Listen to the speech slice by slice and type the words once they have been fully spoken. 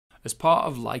As part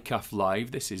of LICAF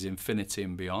Live, this is Infinity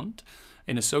and Beyond,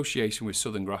 in association with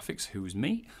SouthernGFX, who's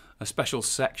me, a special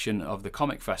section of the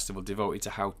Comic Festival devoted to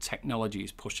how technology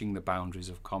is pushing the boundaries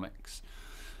of comics.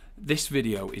 This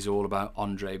video is all about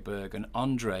André Bergs, and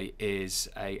André is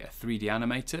a 3D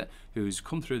animator who's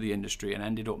come through the industry and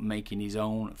ended up making his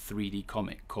own 3D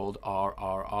comic called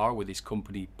RRR with his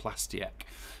company Plastiek.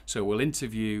 So we'll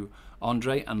interview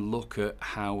André and look at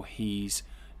how he's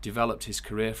developed his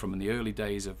career from in the early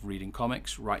days of reading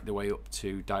comics right the way up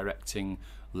to directing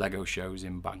Lego shows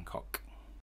in Bangkok.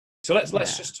 So let's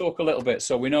just talk a little bit.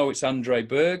 So we know it's André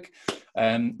Bergs.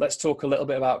 Let's talk a little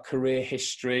bit about career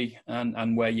history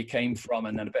and where you came from,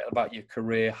 and then a bit about your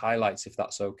career highlights, if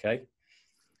that's okay.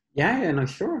 Yeah, no,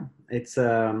 sure. It's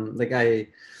like I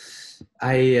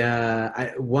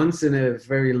once in a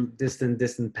very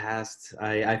distant past,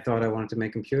 I thought I wanted to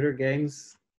make computer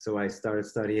games, so I started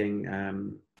studying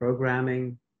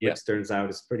programming, which turns out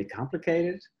is pretty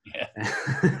complicated. Yeah.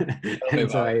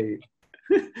 And so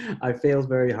I failed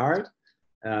very hard.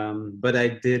 But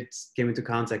I came into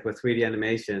contact with 3D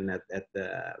animation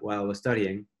while I was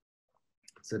studying.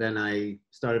 So then I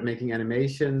started making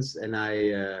animations, and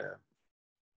I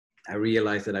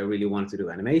realized that I really wanted to do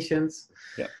animations.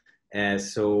 Yeah.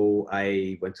 So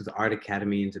I went to the Art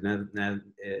Academy in the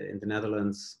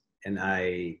Netherlands, and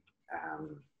I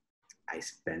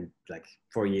spent like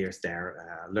 4 years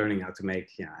there learning how to make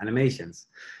animations.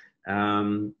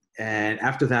 And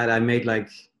after that, I made like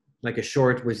a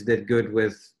short which did good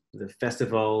with the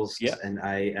festivals. Yeah. And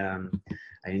I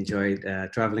enjoyed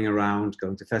traveling around,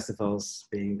 going to festivals,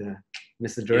 being the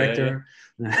Mr. Director,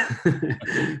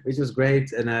 which was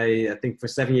great. And I think for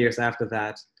 7 years after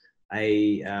that,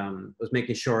 I was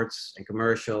making shorts and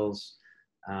commercials,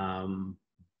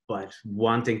 but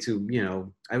wanting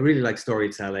to, I really like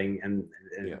storytelling and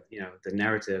the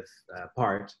narrative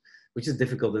part, which is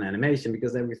difficult in animation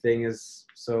because everything is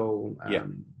so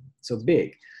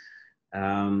big.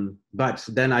 But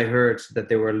then I heard that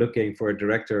they were looking for a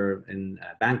director in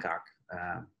Bangkok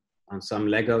on some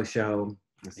Lego show.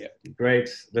 Great,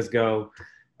 let's go.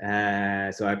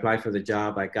 So I applied for the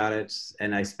job, I got it,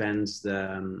 and I spent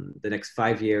the next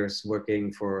 5 years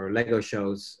working for Lego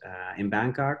shows in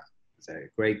Bangkok. It's a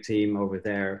great team over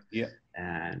there. Yeah.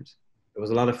 And it was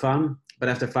a lot of fun. But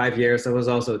after 5 years, I was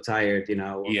also tired,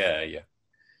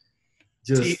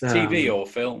 Just TV or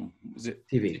film? Was it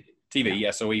TV? TV, yeah.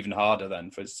 So even harder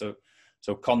then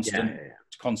so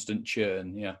constant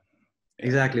churn. Yeah.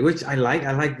 Exactly, which I like.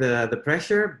 I like the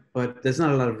pressure, but there's not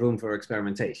a lot of room for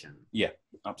experimentation. Yeah,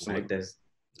 absolutely. Right? There's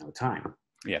no time.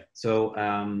 Yeah. So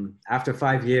after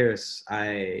 5 years,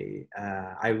 I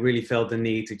really felt the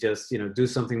need to just do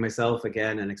something myself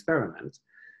again and experiment.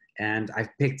 And I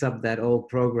picked up that old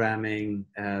programming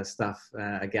stuff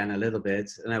again a little bit,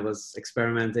 and I was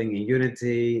experimenting in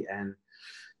Unity and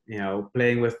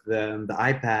playing with the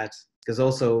iPad, because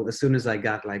also as soon as I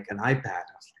got like an iPad,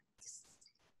 I was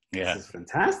like, this is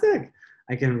fantastic.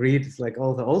 I can read like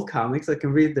all the old comics. I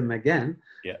can read them again.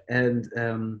 Yeah. And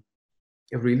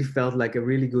it really felt like a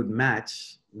really good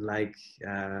match. Like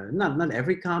not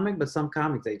every comic, but some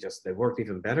comics they worked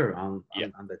even better on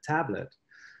the tablet.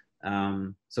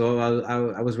 So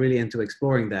I was really into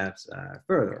exploring that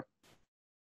further.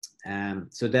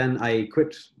 So then I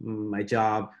quit my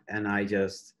job, and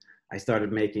I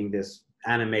started making this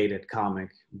animated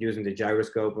comic using the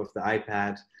gyroscope of the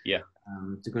iPad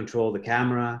to control the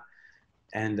camera.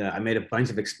 And I made a bunch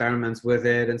of experiments with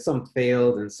it, and some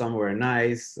failed and some were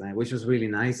nice, which was really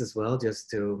nice as well, just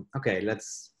to,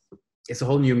 it's a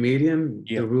whole new medium.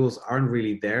 The rules aren't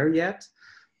really there yet.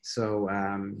 So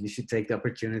you should take the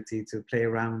opportunity to play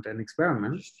around and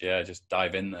experiment. Just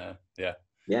dive in there.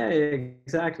 Yeah,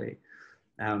 exactly.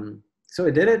 So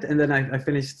I did it, and then I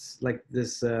finished like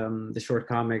this the short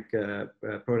comic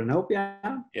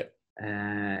Protanopia.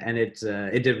 And it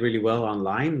did really well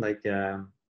online. Like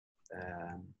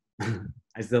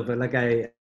I still feel like I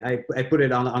put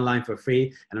it online for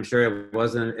free, and I'm sure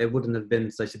it wouldn't have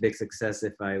been such a big success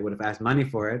if I would have asked money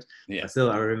for it. But still,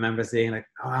 I remember seeing like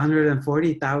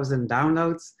 140,000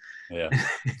 downloads. Yeah.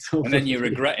 And then you're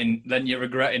regretting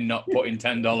not putting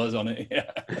 $10 on it.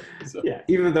 Yeah.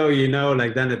 Even though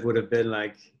like then it would have been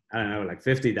like, I don't know, like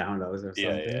 50 downloads or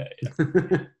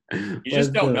something. You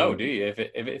just don't know, do you?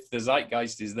 If the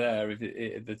zeitgeist is there,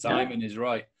 if the timing is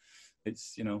right,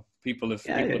 it's people have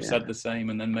said the same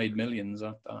and then made millions.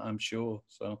 I'm sure.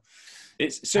 So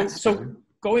it's so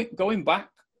going back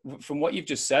from what you've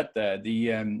just said there.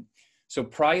 So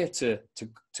prior to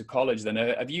college, then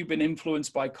have you been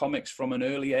influenced by comics from an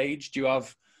early age? Do you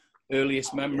have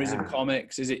earliest memories yeah. of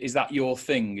comics? Is that your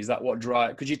thing? Is that what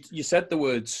drives? Because you said the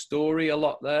word story a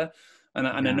lot there, and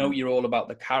I know you're all about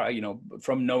the character. You know,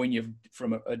 from knowing you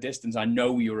from a distance, I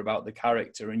know you're about the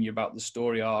character and you're about the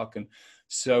story arc, and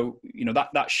so you know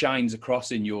that shines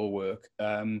across in your work.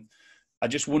 I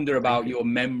just wonder about your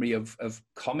memory of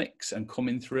comics and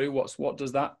coming through. What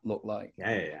does that look like?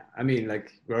 Yeah. I mean,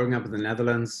 like growing up in the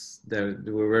Netherlands,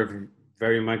 we were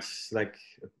very much like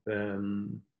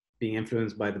being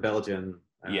influenced by the Belgian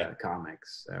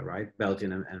comics, right?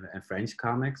 Belgian and French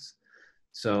comics.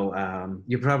 So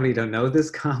you probably don't know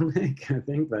this comic, I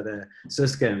think, but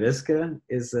Suske and Wiske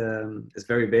is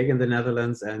very big in the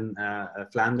Netherlands and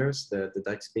Flanders, the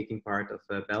Dutch-speaking part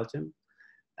of Belgium.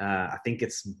 I think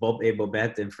it's Bob et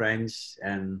Bobette in French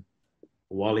and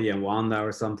Wally and Wanda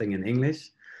or something in English.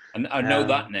 And I know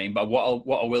that name, but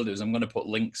what I will do is I'm going to put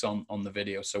links on the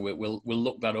video, so we'll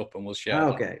look that up and we'll share.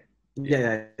 Okay.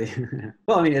 Yeah.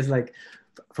 Well, I mean, it's like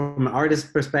from an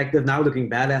artist perspective now, looking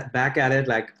back at it,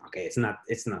 like, okay, it's not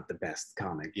the best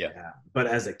comic. But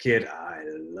as a kid, I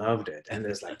loved it, and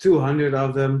there's like 200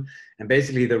 of them, and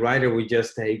basically the writer would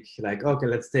just take like, okay,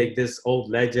 let's take this old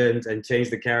legend and change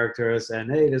the characters, and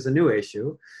hey, there's a new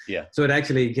issue. So it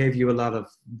actually gave you a lot of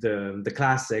the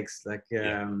classics, like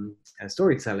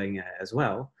storytelling as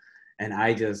well, and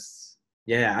I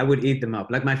would eat them up.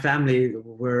 Like my family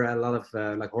were a lot of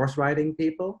like horse riding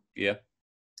people.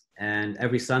 And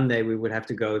every Sunday we would have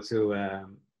to go to a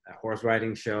horse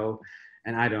riding show.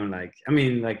 And I don't like, I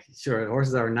mean, like, sure,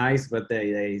 horses are nice, but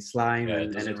they slime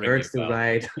and it hurts to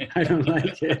ride. I don't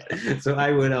like it. So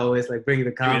I would always like bring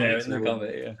the comics. I know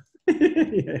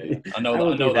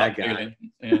that guy.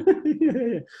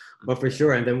 But for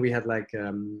sure. And then we had like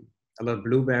a lot of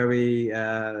Blueberry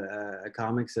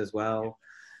comics as well.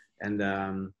 And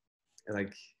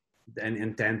like,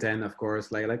 and Tintin, of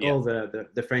course, like all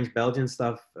the French Belgian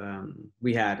stuff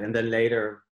we had. And then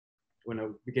later, when I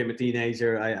became a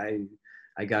teenager,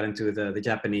 I got into the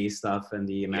Japanese stuff and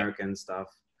the American stuff.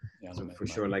 So for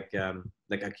sure, like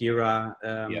Akira,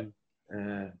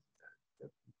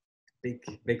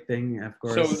 big thing, of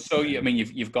course. So I mean,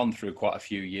 you've gone through quite a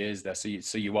few years there.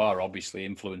 So you are obviously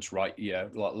influenced, right? Yeah,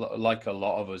 like a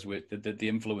lot of us, with the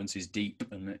influence is deep,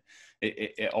 and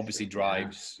it obviously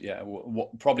drives.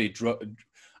 What probably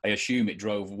I assume it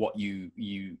drove what you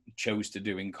chose to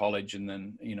do in college, and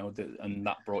then and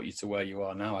that brought you to where you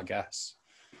are now, I guess.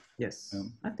 Yes,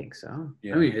 I think so.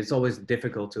 I mean, it's always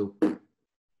difficult to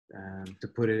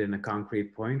put it in a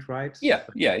concrete point, right?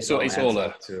 It's all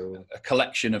a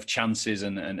collection of chances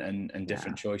and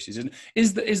different choices. And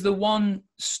is the one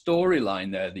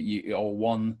storyline there or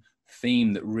one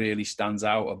theme that really stands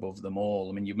out above them all?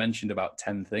 I mean, you mentioned about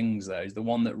 10 things there. Is the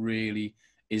one that really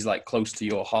is like close to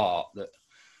your heart? That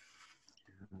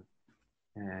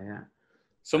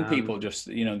some people just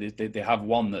they have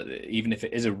one that, even if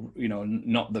it is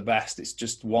not the best, it's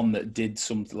just one that did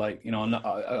something, like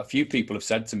a few people have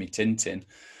said to me Tintin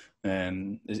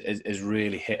is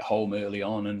really hit home early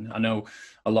on. And I know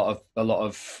a lot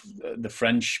of the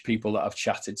French people that I've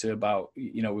chatted to about,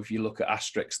 if you look at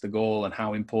Asterix the Gaul and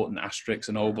how important Asterix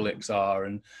and Obelix are,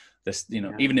 and this,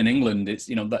 even in England, it's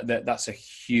that's a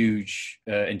huge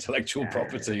intellectual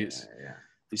property. It's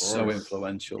so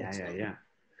influential.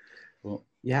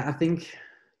 I think,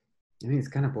 it's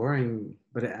kind of boring,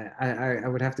 but I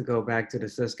would have to go back to the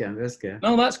Suske and Wiske.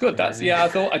 No, that's good. Do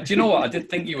you know what? I did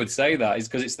think you would say that, is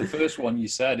because it's the first one you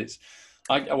said.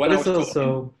 I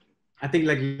think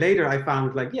like later I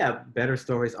found like, better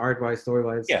stories, art-wise,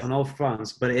 story-wise, on all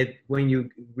fronts. But when you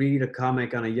read a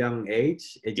comic on a young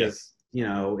age, it just,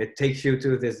 it takes you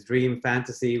to this dream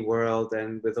fantasy world,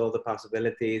 and with all the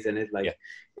possibilities, and it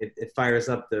fires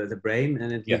up the brain,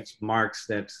 and it leaves marks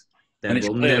that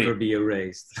will never be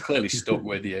erased. It's clearly stuck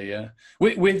with you,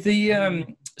 With the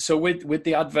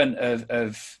advent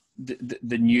of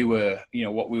the newer,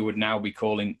 what we would now be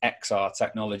calling XR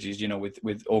technologies,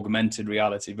 with augmented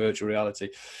reality, virtual reality,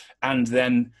 and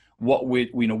then what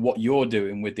you're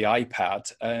doing with the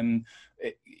iPad,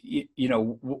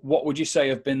 what would you say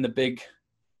have been the big,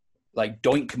 like,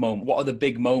 doink moment? What are the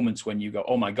big moments when you go,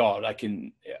 oh my God, I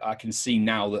can see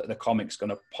now that the comic's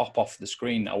going to pop off the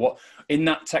screen now? What in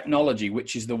that technology,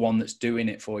 which is the one that's doing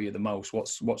it for you the most?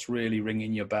 What's really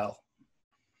ringing your bell?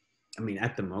 I mean,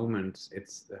 at the moment,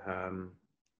 it's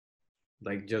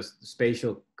like just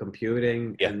spatial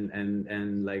computing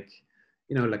and like,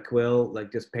 like Quill,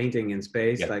 like just painting in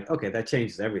space. Like, okay, that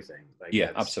changes everything. Like,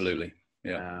 absolutely.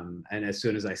 And as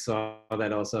soon as I saw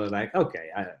that, also like, okay,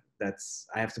 I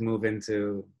have to move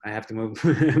there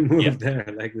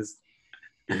like this.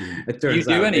 It turns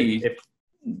out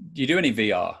do you do any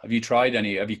VR? Have you tried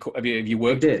any? Have you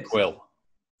worked with Quill?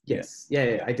 Yes,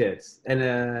 yeah, I did, and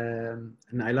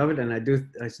I love it, and I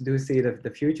do see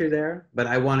the future there. But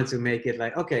I wanted to make it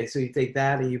like, okay, so you take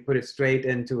that and you put it straight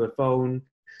into a phone,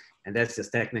 and that's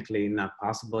just technically not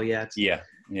possible yet. Yeah,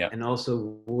 yeah. And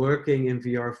also working in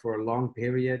VR for a long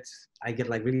period, I get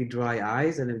like really dry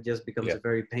eyes, and it just becomes a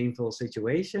very painful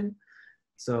situation.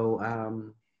 So,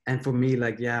 and for me,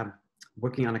 like,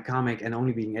 working on a comic and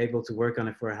only being able to work on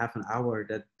it for half an hour,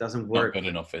 that doesn't work. Not good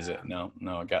enough, is it? No,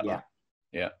 I get that.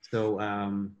 Yeah. So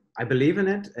I believe in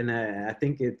it, and I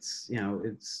think it's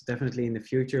it's definitely in the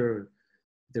future.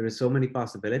 There is so many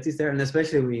possibilities there, and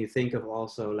especially when you think of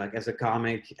also like as a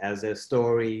comic, as a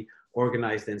story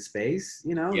organized in space.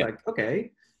 Like,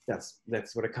 okay, that's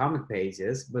what a comic page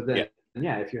is. But then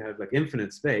if you have like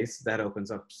infinite space, that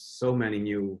opens up so many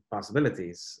new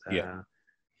possibilities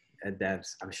that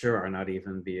I'm sure are not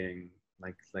even being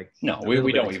like no,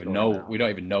 we don't even know now. We don't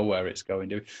even know where it's going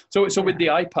to. So with the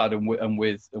iPad and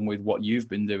with what you've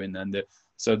been doing, then to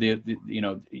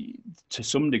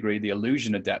some degree the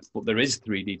illusion of depth, but there is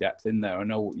 3D depth in there. I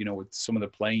know, with some of the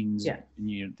planes,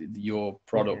 your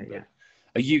product.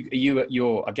 Are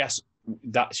you I guess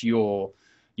that's you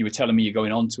were telling me you're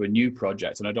going on to a new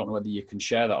project, and I don't know whether you can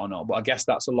share that or not, but I guess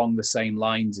that's along the same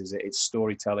lines, is it? It's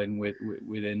storytelling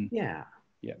within. Yeah.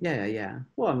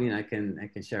 Well, I mean, I can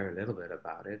share a little bit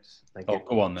about it. Like,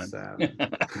 go on then.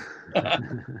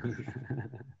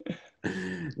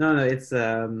 No, it's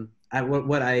I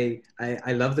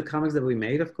love the comics that we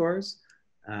made, of course,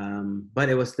 but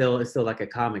it's still like a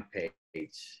comic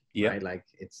page, right? Like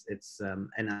it's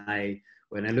and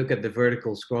when I look at the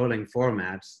vertical scrolling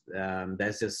format,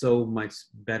 that's just so much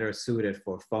better suited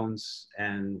for phones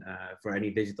and for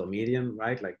any digital medium,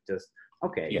 right? Like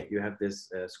you have this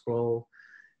scroll.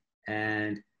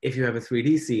 And if you have a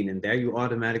 3D scene in there, you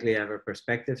automatically have a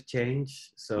perspective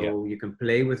change. So you can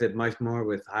play with it much more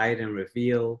with hide and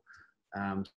reveal.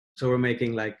 So we're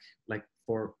making like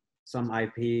for some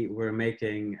IP, we're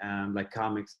making like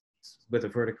comics with a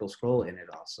vertical scroll in it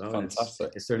also.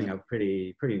 Fantastic. It's turning out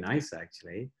pretty nice,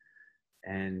 actually.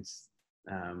 And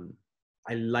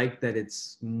I like that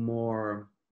it's more,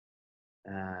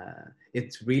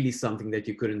 it's really something that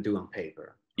you couldn't do on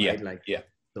paper. Right?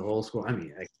 The whole scroll. I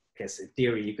mean, I guess in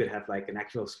theory you could have like an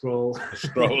actual scroll.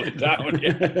 Scroll it down,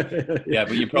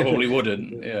 but you probably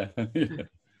wouldn't.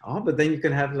 But then you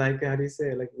can have like, how do you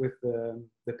say, like with the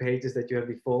pages that you have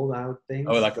the fold out things,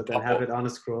 but then have it on a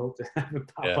scroll to have a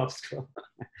pop-up scroll.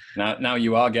 Now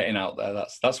you are getting out there.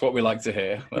 That's what we like to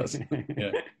hear.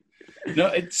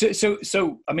 No,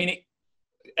 so I mean,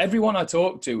 everyone I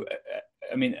talk to,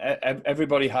 I mean,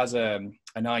 everybody has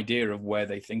an idea of where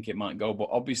they think it might go, but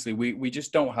obviously we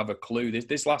just don't have a clue.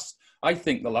 I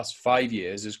think the last 5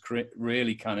 years has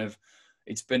really kind of,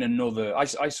 it's been another, I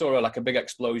saw like a big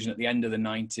explosion at the end of the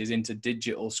 90s into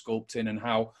digital sculpting, and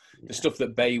how the stuff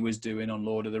that Bay was doing on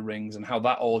Lord of the Rings and how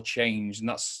that all changed. And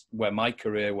that's where my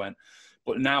career went.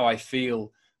 But now I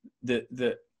feel that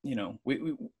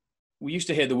we used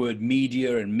to hear the word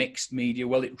media and mixed media.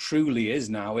 Well, it truly is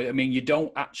now. I mean, you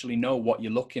don't actually know what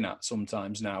you're looking at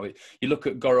sometimes now. You look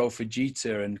at Goro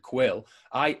Fujita and Quill.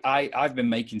 I've been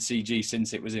making CG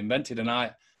since it was invented, and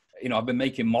I've been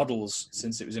making models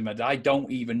since it was invented. I don't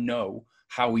even know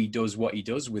how he does what he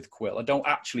does with Quill. I don't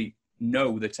actually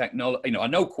know the technology. I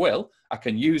know Quill. I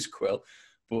can use Quill.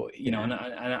 But, and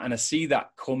I see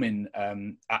that coming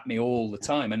at me all the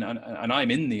time, and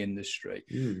I'm in the industry.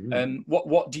 Mm-hmm.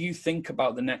 What do you think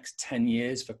about the next 10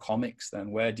 years for comics then?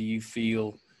 Where do you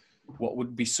feel, what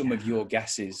would be some of your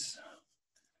guesses?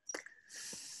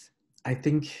 I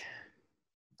think,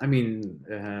 I mean,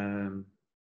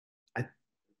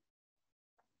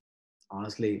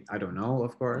 honestly, I don't know,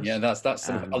 of course. Yeah, that's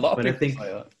a lot of people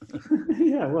say that.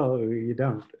 Yeah, well, you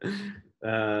don't.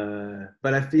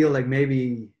 But I feel like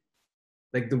maybe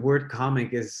like the word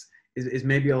comic is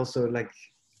maybe also like,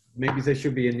 maybe there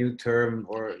should be a new term,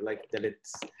 or like that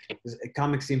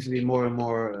comic seems to be more and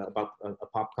more about a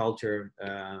pop culture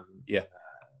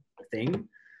thing.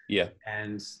 Yeah.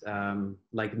 And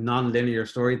like non-linear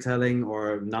storytelling,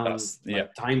 or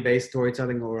time-based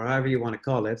storytelling, or however you want to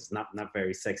call it. It's not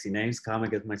very sexy names.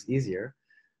 Comic is much easier.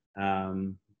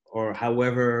 Or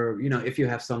however, if you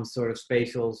have some sort of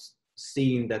spatial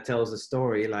scene that tells a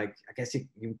story, like I guess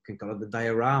you can call it the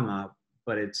diorama,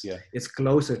 but it's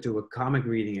closer to a comic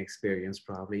reading experience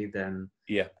probably than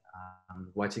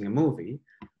watching a movie.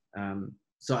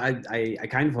 So I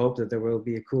kind of hope that there will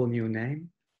be a cool new name,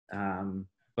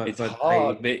 It's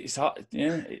hard, but it's hard.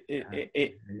 Yeah,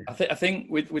 I think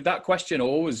with that question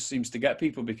always seems to get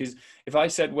people, because if I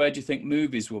said, where do you think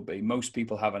movies will be? Most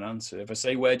people have an answer. If I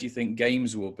say, where do you think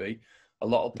games will be? A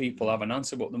lot of people have an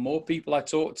answer. But the more people I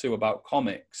talk to about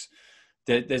comics,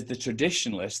 there's the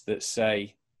traditionalists that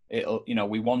say it'll,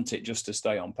 we want it just to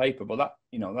stay on paper. But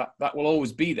that will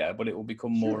always be there, but it will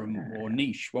become more and more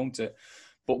niche, won't it?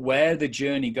 But where the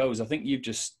journey goes, I think you've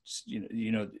just,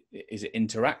 is it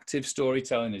interactive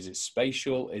storytelling? Is it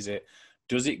spatial?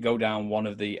 Does it go down one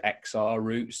of the XR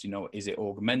routes? Is it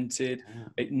augmented?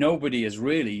 Nobody has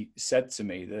really said to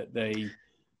me that they...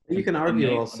 You can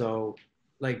argue also,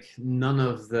 like, none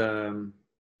of the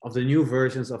new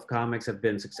versions of comics have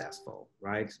been successful,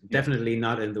 right? Yeah. Definitely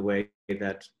not in the way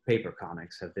that paper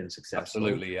comics have been successful.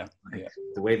 Absolutely, yeah.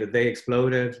 The way that they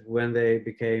exploded when they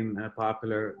became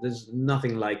popular, there's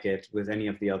nothing like it with any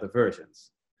of the other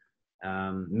versions.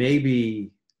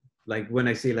 Maybe, like, when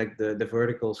I see like the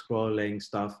vertical scrolling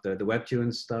stuff, the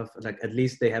webtoon stuff, like, at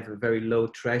least they have a very low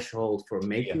threshold for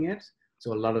making it.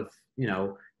 So a lot of,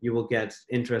 you will get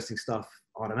interesting stuff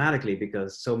automatically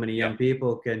because so many young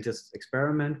people can just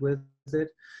experiment with it.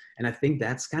 And I think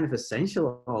that's kind of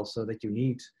essential also, that you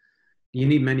need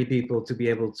many people to be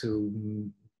able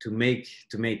to make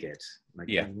it, like,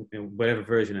 whatever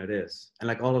version it is. And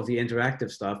like all of the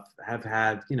interactive stuff have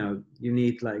had, you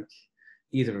need like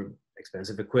either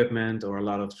expensive equipment or a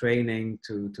lot of training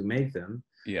to make them,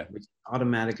 which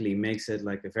automatically makes it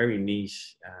like a very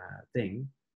niche thing.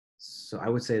 So I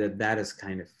would say that is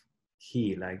kind of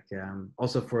key, like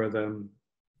also for the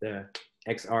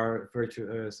XR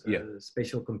virtual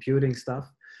spatial computing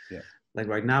stuff. Like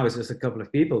right now it's just a couple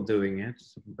of people doing it,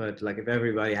 but like if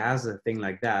everybody has a thing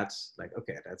like that, like,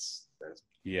 okay, that's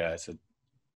it's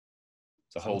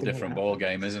a whole different ball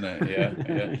game, isn't it?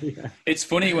 Yeah. It's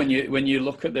funny when you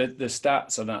look at the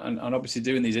stats, and obviously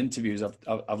doing these interviews,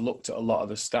 I've looked at a lot of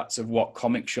the stats of what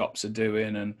comic shops are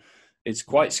doing, and it's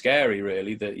quite scary,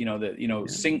 really,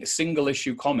 that single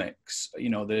issue comics,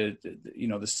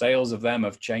 the sales of them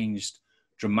have changed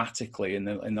dramatically in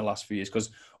the last few years. Because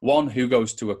one, who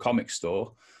goes to a comic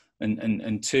store,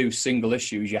 and two, single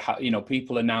issues.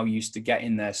 People are now used to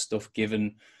getting their stuff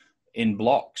given in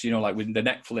blocks. Like with the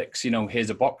Netflix, here's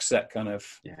a box set kind of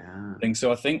thing.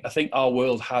 So I think our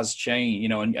world has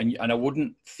changed. And I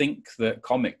wouldn't think that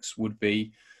comics would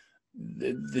be.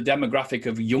 The demographic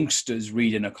of youngsters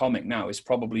reading a comic now is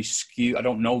probably skewed. I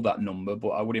don't know that number,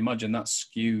 but I would imagine that's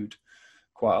skewed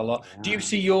quite a lot. Do you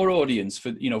see your audience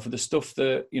for the stuff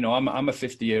that, I'm a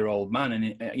 50-year-old man,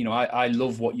 and I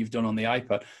love what you've done on the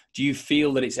iPad. Do you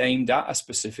feel that it's aimed at a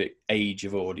specific age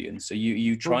of audience? Are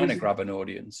you trying to grab an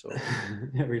audience? Or?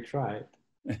 Yeah, we tried.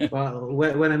 Well,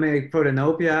 when I made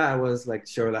Protanopia, I was like,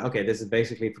 sure, like, okay, this is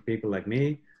basically for people like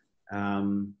me.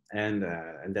 And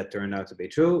that turned out to be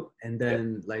true. And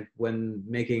then like when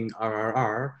making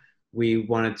RRR, we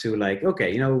wanted to like,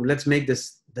 okay, let's make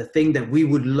this the thing that we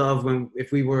would love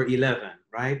if we were 11,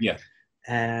 right? Yeah.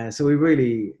 So we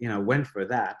really, went for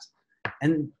that.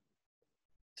 And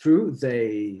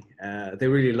they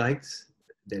really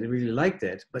liked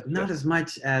it, but not as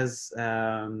much as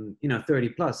 30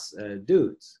 plus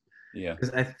dudes. Yeah.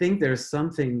 Because I think there's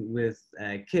something with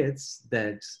kids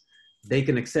that they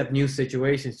can accept new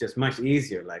situations just much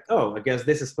easier. Like, oh, I guess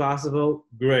this is possible.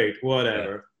 Great,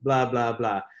 whatever, blah, blah,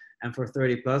 blah. And for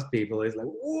 30 plus people, it's like,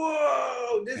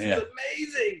 whoa, this is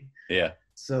amazing. Yeah.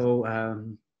 So,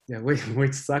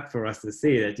 which sucked for us to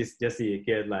see that. Just see a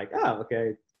kid like, oh,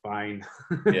 okay, fine.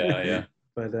 Yeah.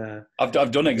 But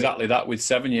I've done exactly that with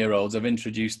 7-year-olds. I've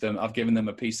introduced them. I've given them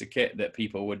a piece of kit that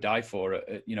people would die for.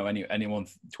 Anyone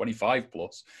 25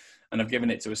 plus. And I've given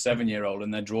it to a 7-year-old,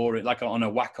 and they're drawing like on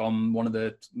a Wacom, one of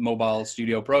the mobile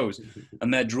Studio Pros,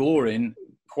 and they're drawing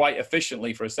quite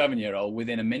efficiently for a 7-year-old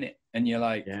within a minute. And you're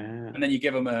like, and then you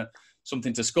give them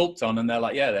something to sculpt on, and they're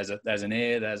like, there's an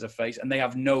ear, there's a face, and they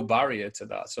have no barrier to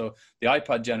that. So the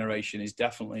iPad generation is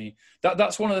definitely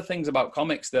that's one of the things about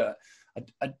comics that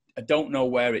I don't know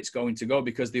where it's going to go,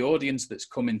 because the audience that's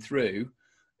coming through,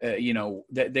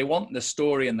 they want the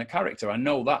story and the character. I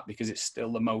know that because it's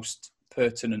still the most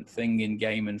pertinent thing in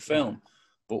game and film,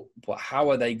 but how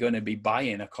are they going to be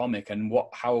buying a comic, and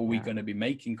how are we going to be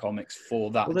making comics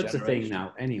for that? Well, that's generation? The thing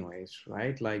now anyways,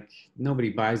 right? Like nobody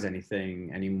buys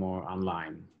anything anymore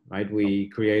online, right? We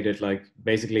created like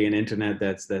basically an internet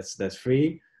that's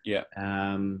free.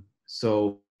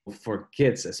 So for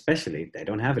kids especially, they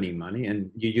don't have any money,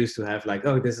 and you used to have like,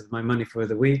 oh, this is my money for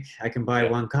the week, I can buy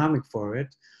one comic for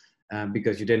it.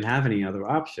 because you didn't have any other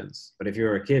options. But if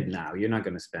you're a kid now, you're not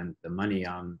going to spend the money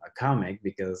on a comic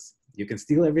because you can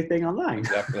steal everything online.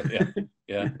 Exactly.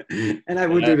 Yeah. And I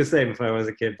would do the same if I was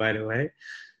a kid, by the way.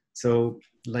 So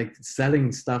like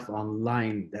selling stuff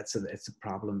online, it's a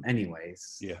problem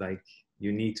anyways. Yeah. Like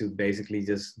you need to basically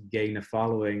just gain a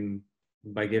following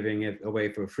by giving it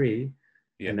away for free,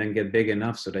 and then get big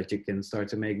enough so that you can start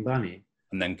to make money.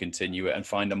 And then continue it and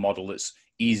find a model that's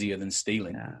easier than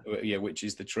stealing. Yeah, which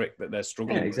is the trick that they're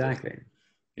struggling with. Exactly.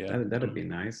 Yeah, that'd be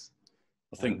nice.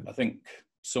 I think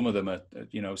some of them are,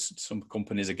 some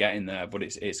companies are getting there, but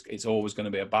it's always going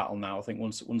to be a battle now. I think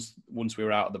once we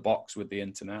were out of the box with the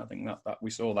internet, I think that we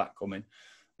saw that coming.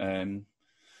 Can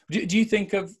you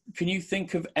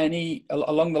think of any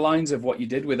along the lines of what you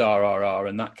did with RRR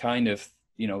and that kind of,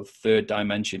 third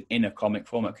dimension in a comic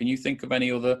format? Can you think of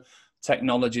any other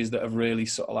technologies that have really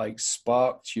sort of like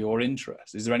sparked your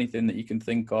interest? Is there anything that you can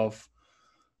think of,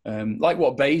 like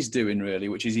what Bay's doing really,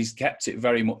 which is he's kept it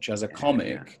very much as a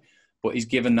comic, but he's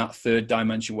given that third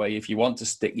dimension where if you want to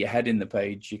stick your head in the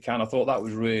page, you can. I thought that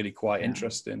was really quite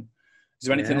interesting. Is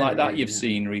there anything like that you've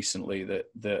seen recently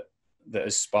that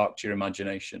has sparked your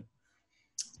imagination?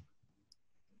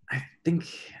 I think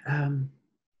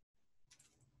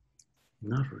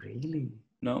not really.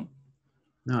 No,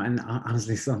 and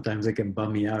honestly, sometimes it can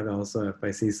bum me out also if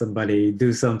I see somebody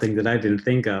do something that I didn't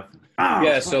think of.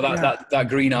 So that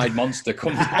green-eyed monster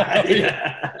comes out.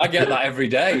 I get that every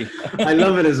day. I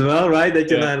love it as well, right? That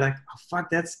you're like, oh, fuck,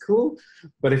 that's cool.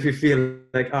 But if you feel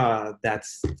like,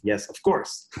 that's, yes, of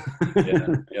course.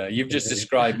 You've just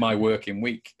described my working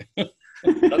week.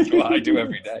 That's what I do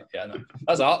every day.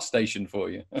 That's ArtStation for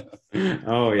you.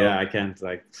 I can't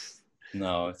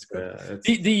No, it's good.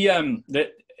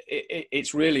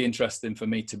 It's really interesting for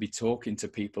me to be talking to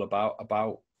people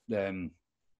about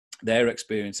their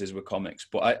experiences with comics,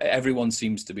 but everyone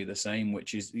seems to be the same,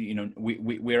 which is,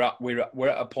 we're at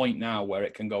a point now where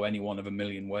it can go any one of a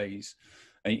million ways.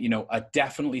 And, I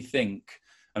definitely think,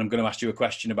 and I'm going to ask you a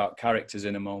question about characters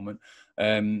in a moment.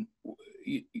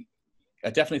 I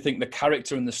definitely think the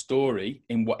character and the story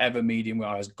in whatever medium we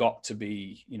are has got to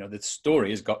be, the story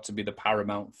has got to be the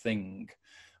paramount thing.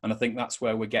 And I think that's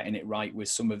where we're getting it right with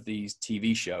some of these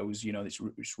TV shows.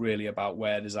 It's really about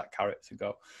where does that character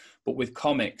go. But with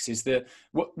comics,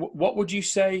 what would you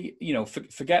say,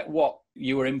 forget what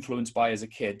you were influenced by as a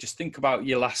kid. Just think about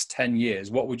your last 10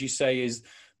 years. What would you say is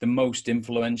the most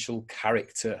influential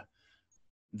character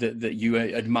that you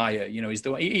admire?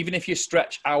 Even if you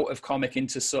stretch out of comic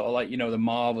into sort of like, the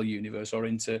Marvel universe or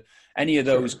into any of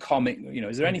those comic,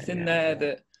 is there anything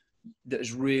that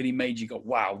has really made you go,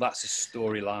 wow, that's a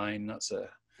storyline?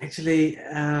 Actually,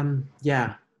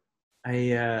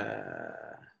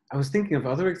 I was thinking of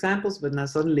other examples, but now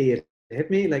suddenly it hit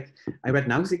me. Like I read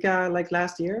Nausicaa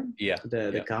last year,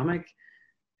 the comic,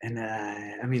 and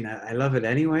I love it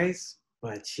anyways.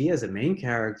 But she as a main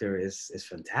character is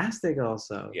fantastic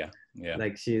also.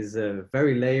 Like she's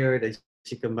very layered, and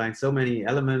she combines so many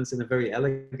elements in a very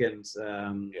elegant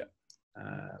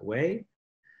way.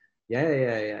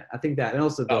 I think that, and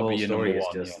also the whole story is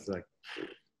just like,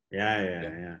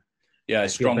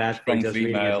 strong just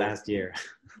female last year.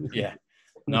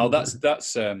 No, that's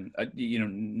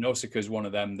Nausicaa is one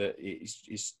of them that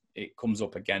it comes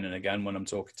up again and again when I'm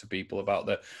talking to people about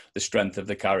the strength of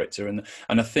the character, and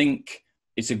I think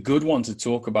it's a good one to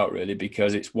talk about really,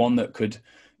 because it's one that could,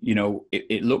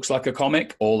 it looks like a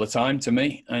comic all the time to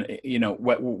me, and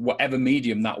whatever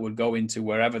medium that would go into,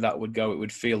 wherever that would go, it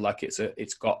would feel like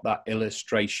it's got that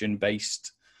illustration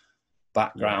based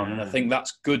background, and I think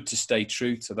that's good to stay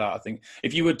true to that. I think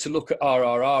if you were to look at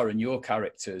RRR and your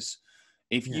characters,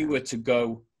 if you were to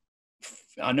go,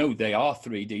 I know they are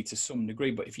 3D to some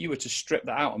degree, but if you were to strip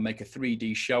that out and make a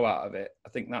 3D show out of it, I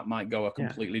think that might go a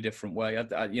completely different way. I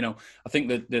think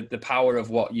that the power of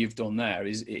what you've done there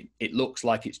is it looks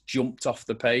like it's jumped off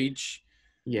the page.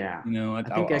 I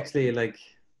think actually,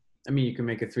 you can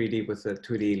make a 3D with a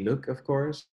 2D look, of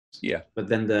course. But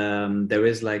then there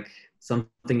is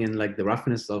something in the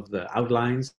roughness of the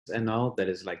outlines and all that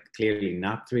is clearly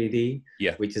not 3D,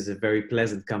 which is a very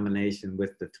pleasant combination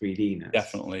with the 3D-ness.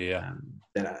 Definitely,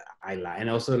 that I like. And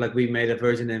also we made a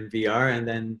version in VR, and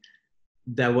then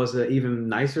there was an even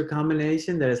nicer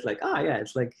combination that is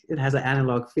it's it has an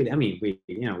analog feeling. I mean, we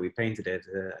painted it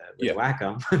with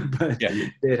Wacom, but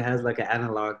it has an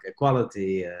analog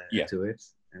quality to it,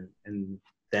 and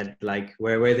that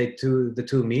where the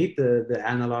two meet, the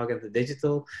analog and the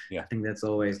digital. I think that's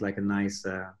always a nice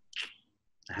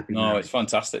happy No, it's marriage.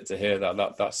 fantastic to hear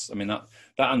that. That's, I mean, that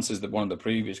answers one of the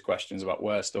previous questions about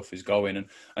where stuff is going,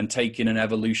 and taking an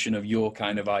evolution of your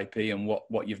kind of IP and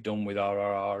what you've done with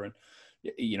RRR. And,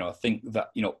 you know, I think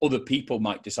that, you know, other people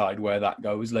might decide where that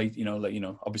goes later,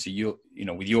 obviously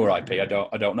with your IP, I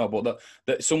don't know, but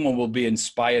that someone will be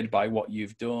inspired by what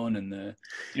you've done. And,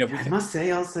 if we I must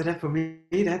say also that for me,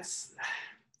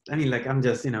 I mean, like, I'm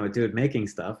just, a dude making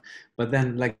stuff, but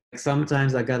then like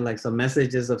sometimes I got like some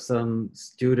messages of some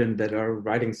student that are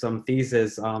writing some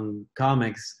thesis on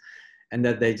comics, and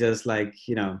that they just like,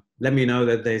 let me know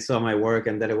that they saw my work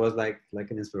and that it was like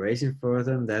an inspiration for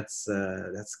them. That's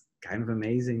kind of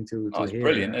amazing to it's hear.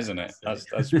 brilliant, isn't it?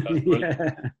 That's brilliant.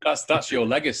 Yeah. That's your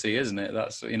legacy, isn't it?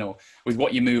 That's, with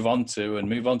what you move on to,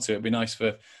 it'd be nice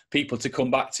for people to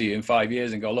come back to you in 5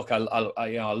 years and go, look, I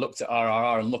looked at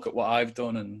RRR and look at what I've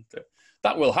done. And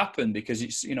that will happen because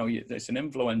it's, it's an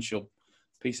influential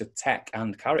piece of tech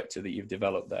and character that you've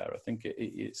developed there. I think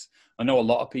it's, I know a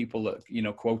lot of people that,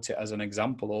 quote it as an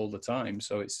example all the time.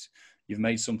 So you've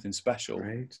made something special.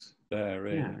 Right. There,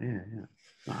 really. Yeah.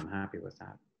 Well, I'm happy with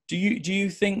that. Do you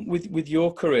think with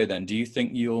your career then, do you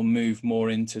think you'll move more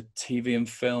into TV and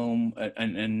film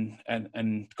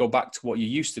and go back to what you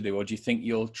used to do, or do you think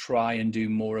you'll try and do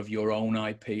more of your own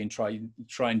IP and try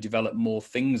and develop more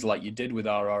things like you did with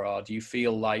RRR? Do you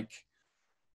feel like,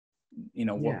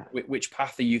 which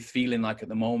path are you feeling like at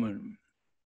the moment?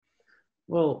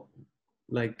 Well,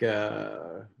 like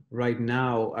right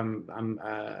now, I'm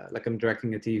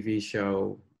directing a TV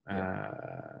show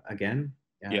again.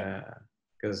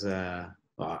 Because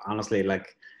honestly,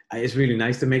 like, it's really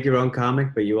nice to make your own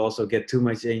comic, but you also get too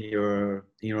much in your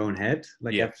own head.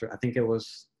 Like after, I think it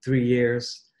was 3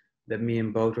 years that me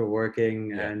and Boat were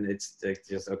working, and it's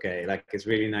just okay. Like, it's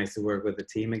really nice to work with the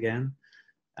team again,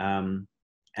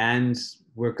 and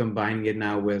we're combining it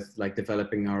now with like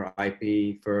developing our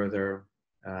IP further,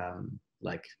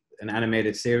 like an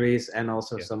animated series and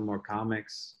also some more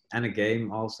comics and a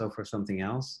game also for something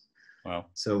else. Wow!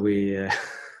 So we.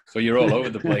 So you're all over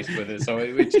the place with it,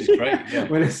 which is great. Yeah.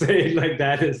 When I say it like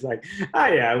that, it's like,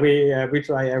 we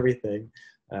try everything.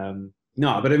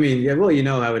 No, but I mean, well, you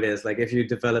know how it is. Like, if you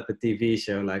develop a TV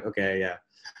show, like,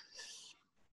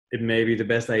 it may be the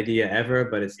best idea ever,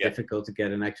 but it's difficult to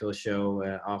get an actual show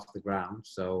off the ground.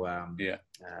 So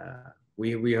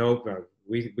we hope,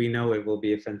 we know it will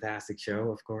be a fantastic show,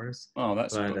 of course. Oh,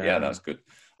 that's good. That's good.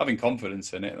 Having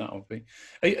confidence in it, that would be.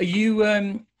 Are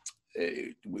you?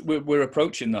 We're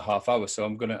approaching the half hour, so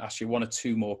I'm going to ask you one or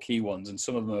two more key ones, and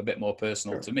some of them are a bit more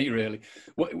personal to me, really.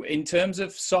 In terms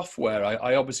of software,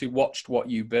 I obviously watched what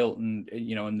you built, and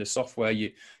and the software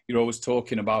you're always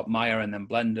talking about Maya and then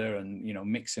Blender, and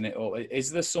mixing it all. Is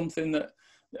there something that,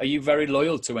 are you very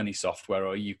loyal to any software, or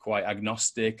are you quite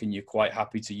agnostic and you're quite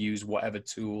happy to use whatever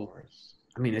tool?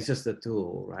 I mean, it's just a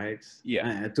tool, right?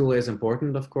 Yeah. A tool is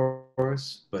important, of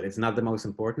course, but it's not the most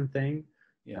important thing.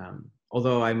 Yeah.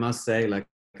 Although I must say, like,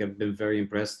 I've been very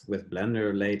impressed with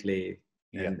Blender lately,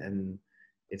 and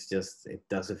it's just, it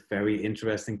does a very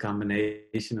interesting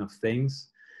combination of things.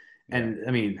 And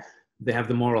I mean, they have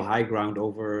the moral high ground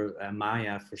over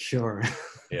Maya for sure.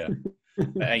 Yeah.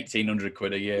 1,800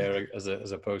 quid a year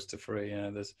as opposed to free.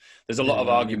 Yeah, there's a lot of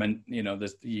argument.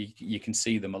 There's you can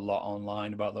see them a lot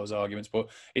online about those arguments, but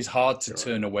it's hard to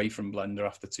turn away from Blender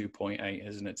after 2.8,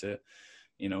 isn't it? To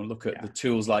look at the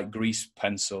tools like Grease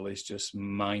Pencil is just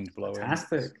mind blowing.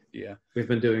 Fantastic. Yeah, we've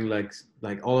been doing like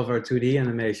all of our 2D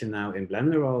animation now in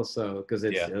Blender also, because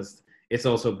it's it's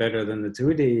also better than the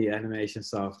 2D animation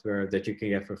software that you can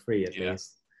get for free at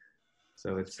least.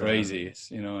 So it's crazy. It's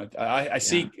I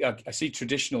see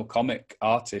traditional comic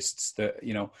artists that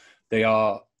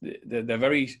they're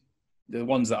very, the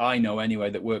ones that I know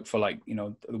anyway, that work for like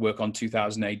work on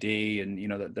 2000 AD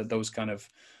and those kind of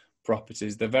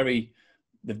properties. They've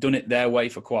done it their way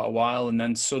for quite a while, and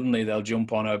then suddenly they'll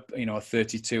jump on a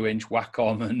 32-inch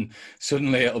Wacom, and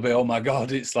suddenly it'll be, oh my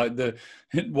God, it's like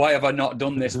why have I not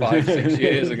done this 5-6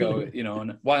 years ago?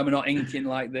 And why am I not inking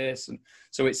like this? And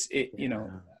so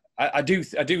I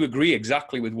do agree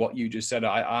exactly with what you just said.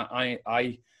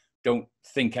 I don't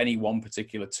think any one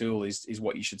particular tool is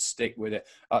what you should stick with it.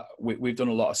 We've done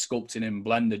a lot of sculpting in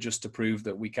Blender just to prove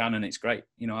that we can, and it's great.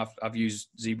 I've used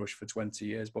ZBrush for 20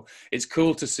 years, but it's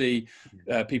cool to see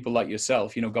people like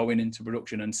yourself, going into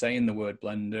production and saying the word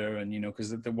Blender, and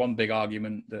because the one big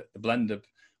argument that the Blender,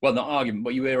 well, not argument,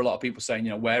 but you hear a lot of people saying,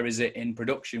 where is it in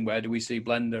production? Where do we see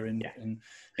Blender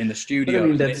in the studio? But I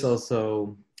mean, that's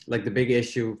also like the big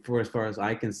issue, for as far as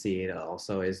I can see it,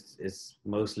 also is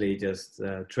mostly just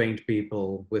trained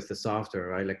people with the software,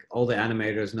 right? Like, all the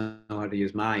animators know how to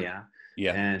use Maya,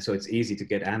 Yeah. And so it's easy to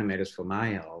get animators for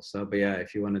Maya also. But yeah,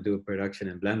 if you want to do a production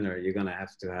in Blender, you're gonna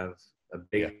have to have a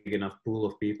big enough pool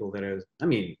of people that are, I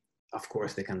mean, of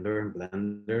course they can learn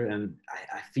Blender, and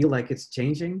I feel like it's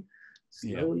changing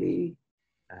slowly.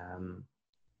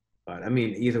 But I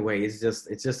mean, either way, it's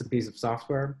just a piece of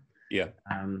software. Yeah.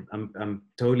 I'm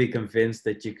totally convinced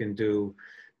that you can do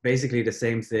basically the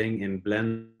same thing in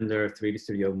Blender, 3D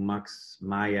Studio Max,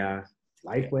 Maya,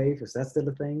 Lightwave. Is that still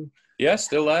a thing? Yeah,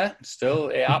 still there. Still,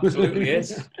 it absolutely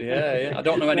is. Yeah. I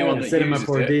don't know anyone that Cinema uses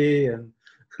 4D it. and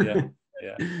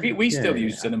Yeah. We still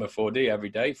use Cinema 4D every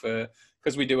day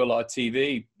because we do a lot of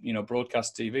TV,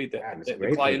 broadcast TV.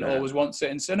 The client always wants it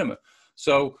in Cinema.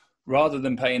 So rather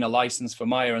than paying a license for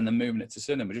Maya and then moving it to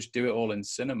Cinema, just do it all in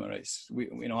Cinema.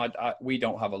 We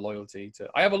don't have a loyalty to.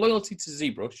 I have a loyalty to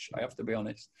ZBrush. I have to be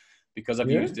honest, because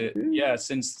I've used it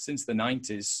since the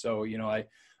 90s. So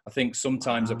I think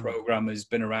sometimes a program has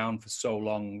been around for so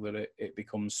long that it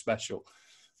becomes special.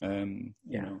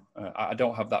 I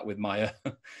don't have that with Maya.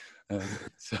 But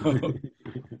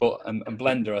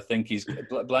Blender, I think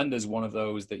Blender's one of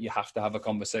those that you have to have a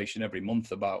conversation every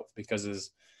month about, because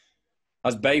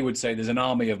as Bay would say, there's an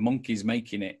army of monkeys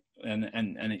making it, and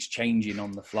it's changing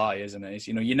on the fly, isn't it? It's,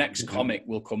 your next comic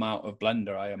will come out of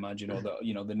Blender, I imagine, or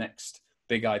the next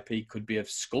big IP could be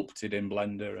sculpted in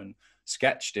Blender and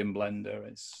sketched in Blender.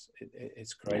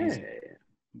 It's crazy.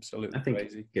 Absolutely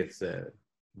crazy. It's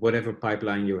whatever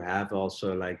pipeline you have.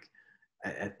 Also, like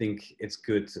I think it's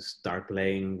good to start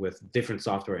playing with different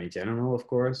software in general, of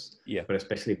course. Yeah. But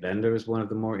especially Blender is one of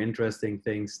the more interesting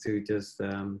things to just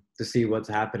to see what's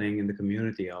happening in the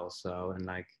community also, and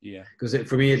like because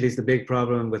for me at least the big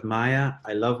problem with Maya,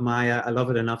 I love Maya, I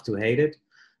love it enough to hate it,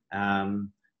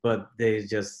 but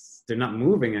they're not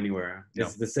moving anywhere.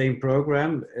 It's the same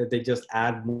program. They just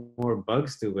add more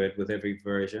bugs to it with every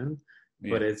version,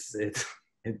 but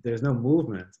there's no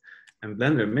movement. And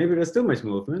Blender, maybe there's too much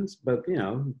movement, but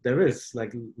there is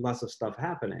like lots of stuff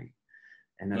happening.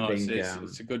 And I think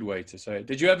it's a good way to say it.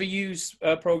 Did you ever use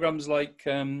programs like?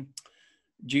 Do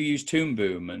you use Toon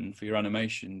Boom and for your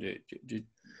animation? Did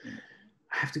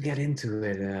I have to get into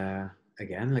it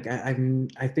again. Like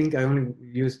I think I only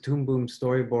use Toon Boom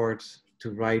storyboards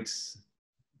to write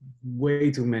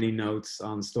way too many notes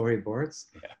on storyboards.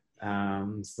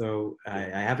 So I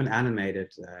haven't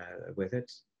animated with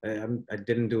it. I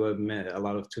didn't do a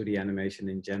lot of 2D animation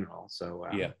in general. So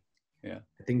I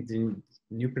think the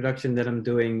new production that I'm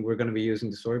doing, we're going to be using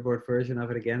the storyboard version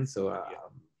of it again. So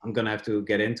I'm going to have to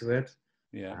get into it.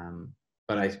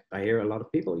 But I hear a lot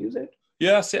of people use it.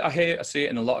 Yeah, I see it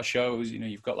in a lot of shows.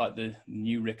 You've got like the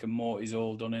new Rick and Morty's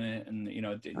all done in it, and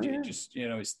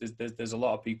there's a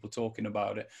lot of people talking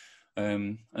about it.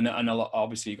 And a lot,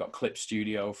 obviously, you've got Clip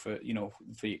Studio for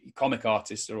comic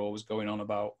artists are always going on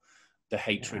about the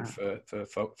hatred for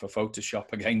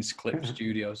Photoshop against Clip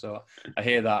Studio. So I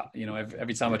hear that,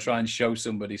 every time I try and show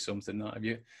somebody something. Have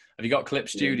you got Clip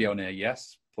Studio near?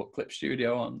 Yes, put Clip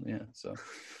Studio on. Yeah, so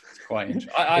it's quite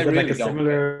interesting. I really like a don't.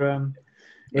 Similar,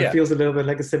 it feels a little bit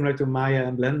like similar to Maya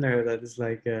and Blender. That is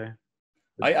like.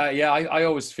 I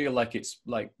always feel like it's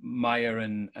like Maya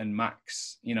and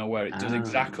Max, where it does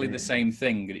exactly the same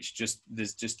thing, but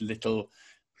there's just little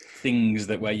things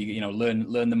that where you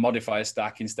learn the modifier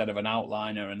stack instead of an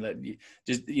outliner, and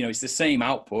it's the same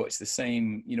output, it's the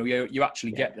same, you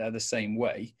actually get there the same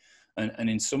way,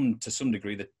 and to some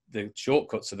degree the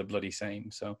shortcuts are the bloody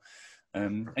same. So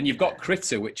and you've got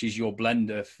Critter, which is your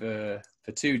blender for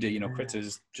 2D.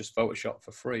 Critter's just Photoshop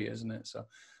for free, isn't it? So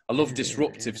I love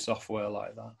disruptive software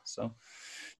like that. So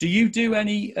do you do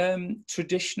any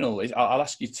traditional? I'll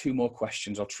ask you two more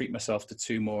questions. I'll treat myself to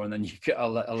two more, and then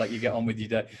I'll let you get on with your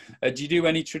day. Do you do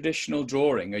any traditional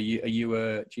drawing? Do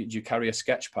you carry a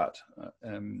sketch pad?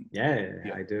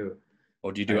 I do.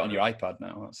 Or do you do it on your iPad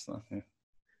now?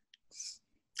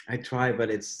 I try, but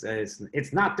it's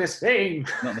not the same.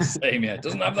 Not the same, yeah. It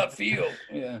doesn't have that feel.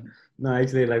 Yeah. No,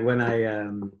 actually, like when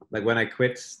I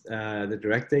quit the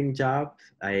directing job,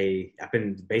 I've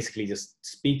been basically just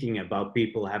speaking about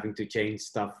people having to change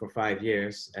stuff for 5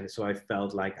 years, and so I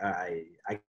felt like I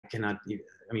cannot.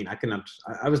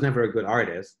 I was never a good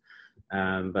artist,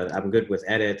 but I'm good with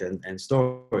edit and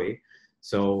story.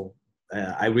 So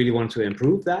I really want to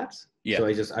improve that. Yeah. So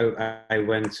I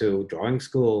went to drawing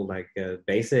school, like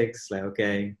basics, like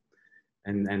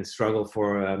and struggle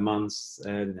for months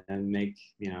and make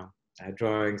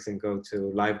drawings and go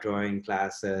to live drawing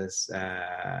classes,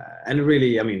 and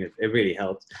really, it really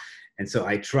helped. And so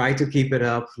I try to keep it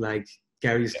up, like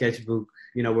carry a sketchbook,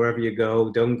 wherever you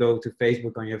go. Don't go to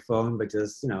Facebook on your phone, but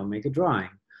just make a drawing.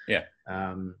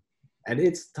 And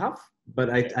it's tough, but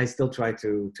I still try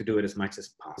to do it as much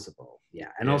as possible. yeah.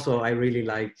 And Yeah. also I really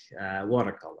like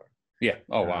watercolor. Yeah.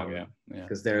 Oh wow. Yeah. Yeah.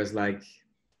 Because there's like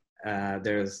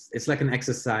it's like an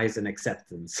exercise in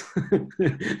acceptance.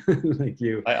 Like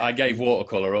you. I gave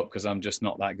watercolor up because I'm just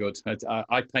not that good.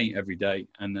 I paint every day,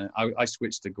 and I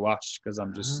switched to gouache because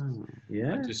I'm just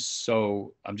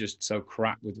I'm just so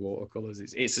crap with watercolors.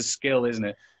 It's a skill, isn't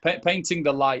it? Painting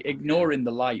the light, ignoring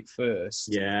the light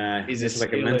first. Yeah, is it's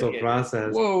like a mental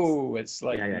process. Whoa, it's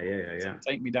like yeah.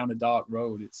 take me down a dark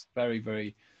road. It's very,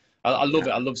 very. I love it.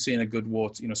 I love seeing a good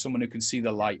water. You know, someone who can see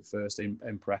the light first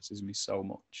impresses me so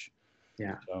much.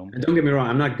 Yeah, so, and don't get me wrong,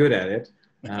 I'm not good at it,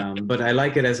 but I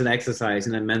like it as an exercise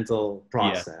and a mental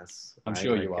process. I'm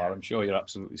sure you are. I'm sure you're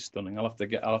absolutely stunning. I'll have to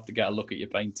get a look at your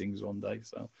paintings one day.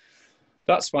 So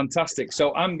that's fantastic.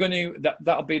 So I'm going to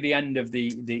that'll be the end of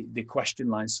the question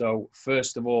line. So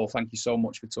first of all, thank you so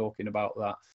much for talking about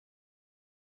that.